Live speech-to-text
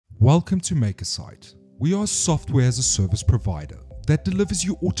Welcome to Makersite. We are a software as a service provider that delivers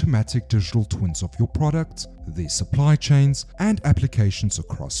you automatic digital twins of your products, their supply chains, and applications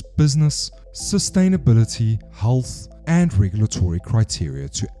across business, sustainability, health, and regulatory criteria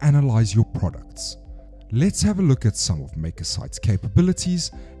to analyze your products. Let's have a look at some of Makersite's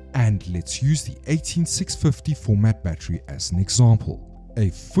capabilities, and let's use the 18650 format battery as an example. A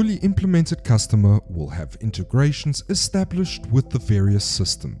fully implemented customer will have integrations established with the various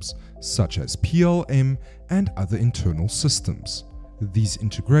systems, such as PLM and other internal systems. These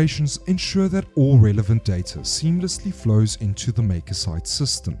integrations ensure that all relevant data seamlessly flows into the Makersite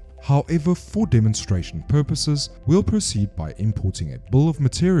system. However, for demonstration purposes, we'll proceed by importing a bill of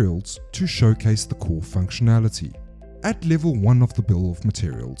materials to showcase the core functionality. At level 1 of the bill of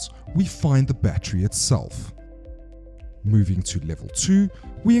materials, we find the battery itself. Moving to level 2,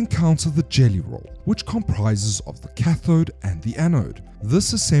 we encounter the jelly roll, which comprises of the cathode and the anode.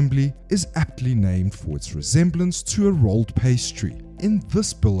 This assembly is aptly named for its resemblance to a rolled pastry. In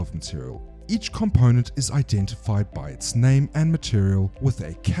this bill of material, each component is identified by its name and material with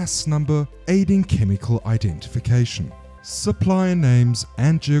a CAS number aiding chemical identification. Supplier names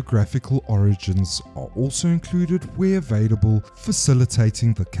and geographical origins are also included where available,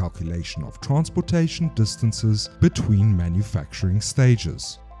 facilitating the calculation of transportation distances between manufacturing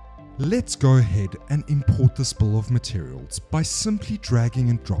stages. Let's go ahead and import this bill of materials by simply dragging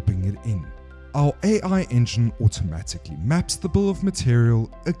and dropping it in. Our AI engine automatically maps the bill of material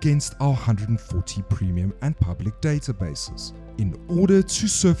against our 140 premium and public databases in order to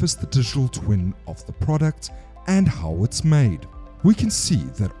surface the digital twin of the product and how it's made. We can see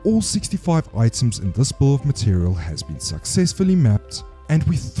that all 65 items in this bill of material has been successfully mapped, and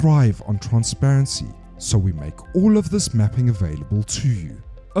we thrive on transparency, so we make all of this mapping available to you.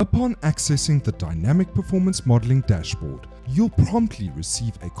 Upon accessing the Dynamic Performance Modeling dashboard, you'll promptly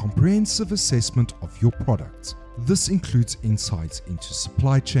receive a comprehensive assessment of your product. This includes insights into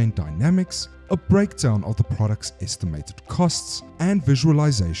supply chain dynamics, a breakdown of the product's estimated costs, and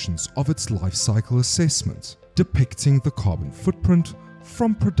visualizations of its lifecycle assessment, depicting the carbon footprint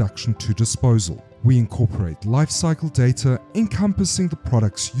from production to disposal. We incorporate lifecycle data encompassing the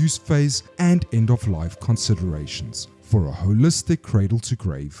product's use phase and end-of-life considerations for a holistic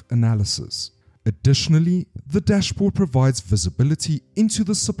cradle-to-grave analysis. Additionally, the dashboard provides visibility into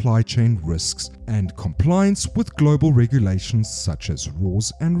the supply chain risks and compliance with global regulations such as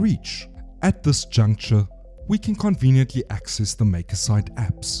RoHS and REACH. At this juncture, we can conveniently access the Makersite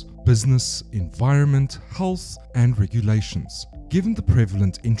apps, business, environment, health, and regulations. Given the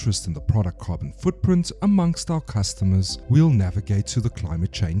prevalent interest in the product carbon footprint amongst our customers, we'll navigate to the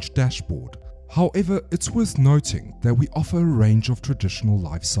climate change dashboard. However, it's worth noting that we offer a range of traditional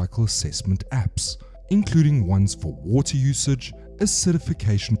lifecycle assessment apps, including ones for water usage,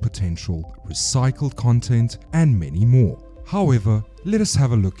 acidification potential, recycled content, and many more. However, let us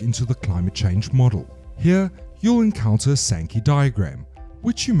have a look into the climate change model. Here, you'll encounter a sankey diagram,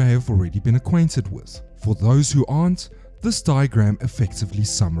 which you may have already been acquainted with. For those who aren't, this diagram effectively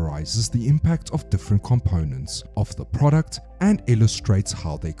summarizes the impact of different components of the product and illustrates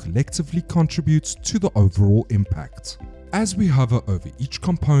how they collectively contribute to the overall impact. As we hover over each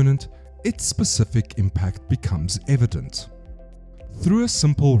component, its specific impact becomes evident. Through a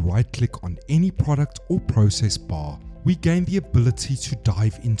simple right-click on any product or process bar, we gain the ability to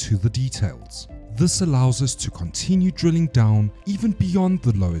dive into the details. This allows us to continue drilling down even beyond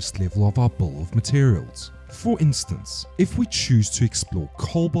the lowest level of our bill of materials. For instance, if we choose to explore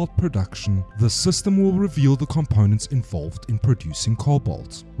cobalt production, the system will reveal the components involved in producing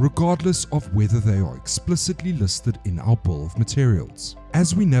cobalt, regardless of whether they are explicitly listed in our bill of materials.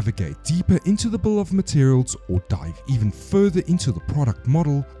 As we navigate deeper into the bill of materials or dive even further into the product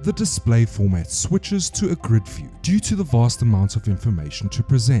model, the display format switches to a grid view due to the vast amount of information to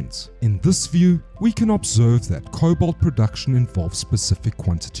present. In this view, we can observe that cobalt production involves specific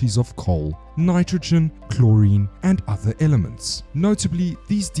quantities of coal, nitrogen, chlorine, and other elements. Notably,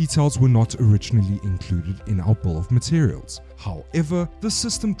 these details were not originally included in our bill of materials. However, the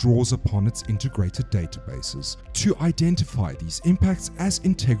system draws upon its integrated databases to identify these impacts as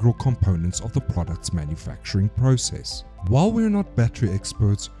integral components of the product's manufacturing process. While we're not battery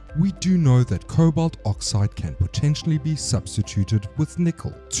experts, we do know that cobalt oxide can potentially be substituted with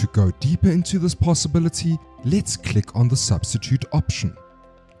nickel. To go deeper into this possibility, let's click on the substitute option.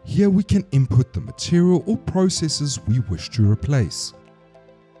 Here we can input the material or processes we wish to replace.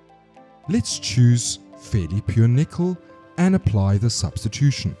 Let's choose fairly pure nickel and apply the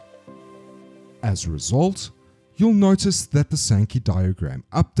substitution. As a result, you'll notice that the Sankey diagram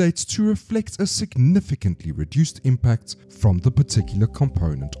updates to reflect a significantly reduced impact from the particular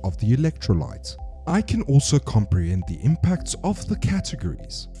component of the electrolyte. I can also comprehend the impacts of the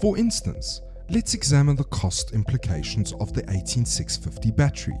categories. For instance, let's examine the cost implications of the 18650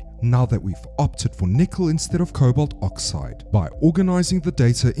 battery. Now that we've opted for nickel instead of cobalt oxide, by organizing the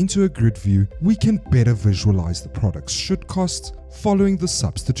data into a grid view, we can better visualize the product's should costs following the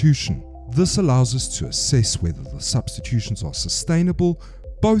substitution. This allows us to assess whether the substitutions are sustainable,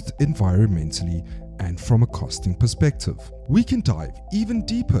 both environmentally and from a costing perspective. We can dive even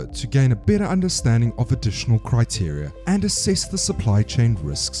deeper to gain a better understanding of additional criteria and assess the supply chain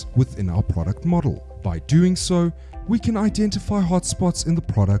risks within our product model. By doing so, we can identify hotspots in the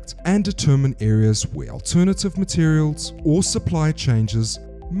product and determine areas where alternative materials or supply changes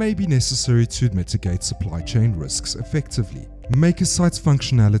may be necessary to mitigate supply chain risks effectively. Makersite's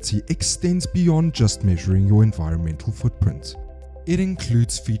functionality extends beyond just measuring your environmental footprint. It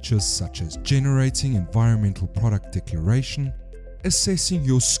includes features such as generating environmental product declaration, assessing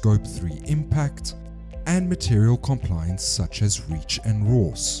your Scope 3 impact, and material compliance such as REACH and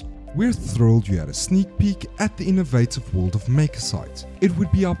RORS. We're thrilled you had a sneak peek at the innovative world of Makersite. It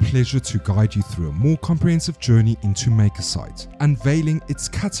would be our pleasure to guide you through a more comprehensive journey into Makersite, unveiling its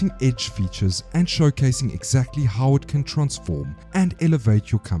cutting-edge features and showcasing exactly how it can transform and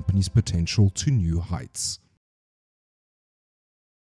elevate your company's potential to new heights.